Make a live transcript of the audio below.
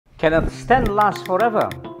Can a stent last forever?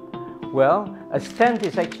 Well, a stent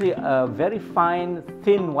is actually a very fine,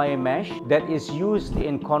 thin wire mesh that is used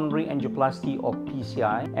in coronary angioplasty or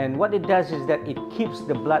PCI. And what it does is that it keeps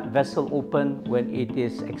the blood vessel open when it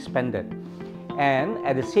is expanded. And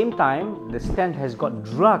at the same time, the stent has got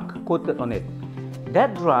drug coated on it.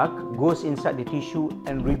 That drug goes inside the tissue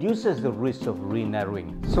and reduces the risk of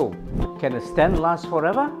re-narrowing. So, can a stent last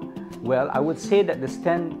forever? Well, I would say that the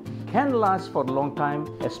stent can last for a long time,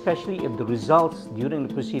 especially if the results during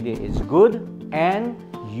the procedure is good and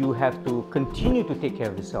you have to continue to take care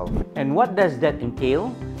of yourself. And what does that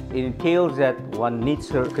entail? It entails that one needs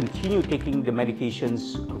to continue taking the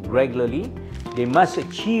medications regularly. They must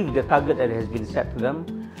achieve the target that has been set to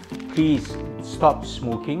them. Please stop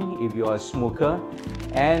smoking if you are a smoker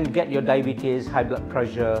and get your diabetes, high blood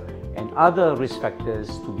pressure and other risk factors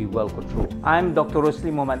to be well controlled. I'm Dr.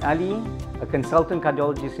 Rosli Muhammad Ali, a consultant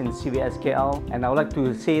cardiologist in CVSKL, and I would like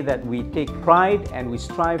to say that we take pride and we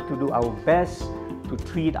strive to do our best to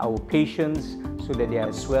treat our patients so that they are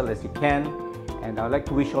as well as they can. And I would like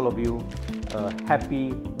to wish all of you a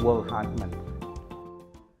happy World Heart Month.